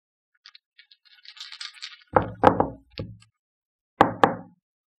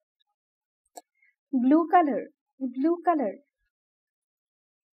blue color, blue color.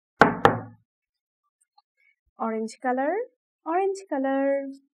 Orange color, orange color.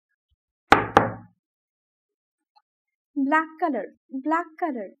 Black color, black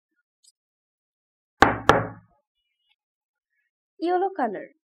color. Yellow color,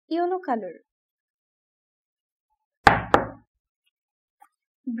 yellow color.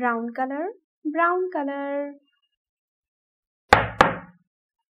 Brown color, brown color.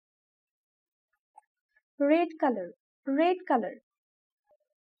 Red color, red color.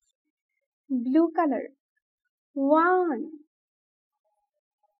 Blue color. 1.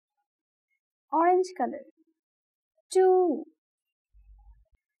 Orange color. 2.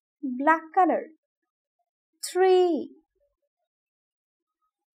 Black color. 3.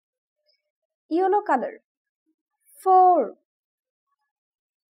 Yellow color. 4.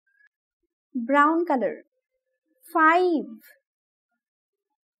 Brown color. 5.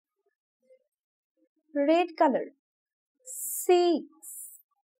 Red color. 6.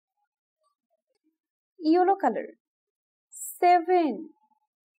 Yellow color. 7.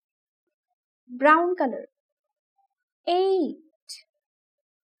 Brown color. 8.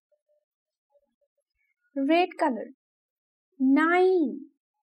 Red color. 9.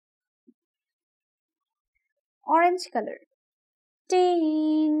 Orange color.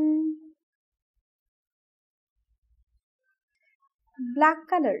 10. Black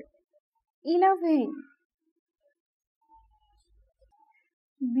color. 11.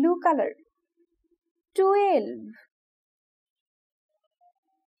 Blue color. 12.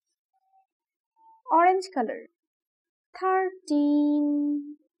 Orange color.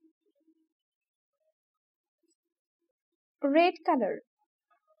 13. Red color.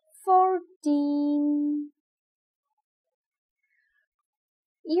 14.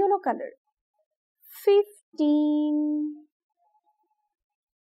 Yellow color. 15.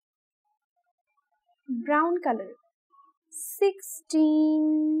 Brown color.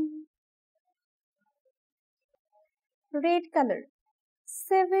 16. Red color.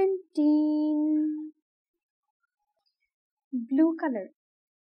 17. Blue color.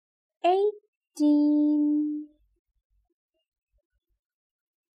 18.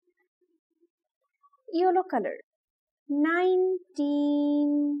 Yellow color.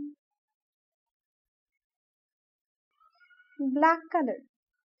 19. Black color.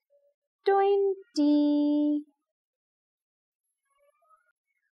 20.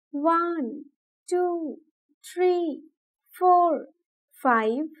 1, 2, 3, 4, 5,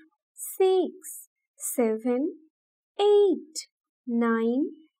 6, 7, 8, 9,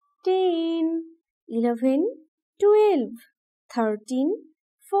 10, 11, 12, 13,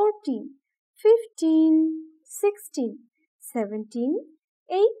 14, 15, 16, 17,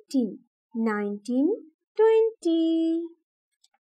 18, 19, 20.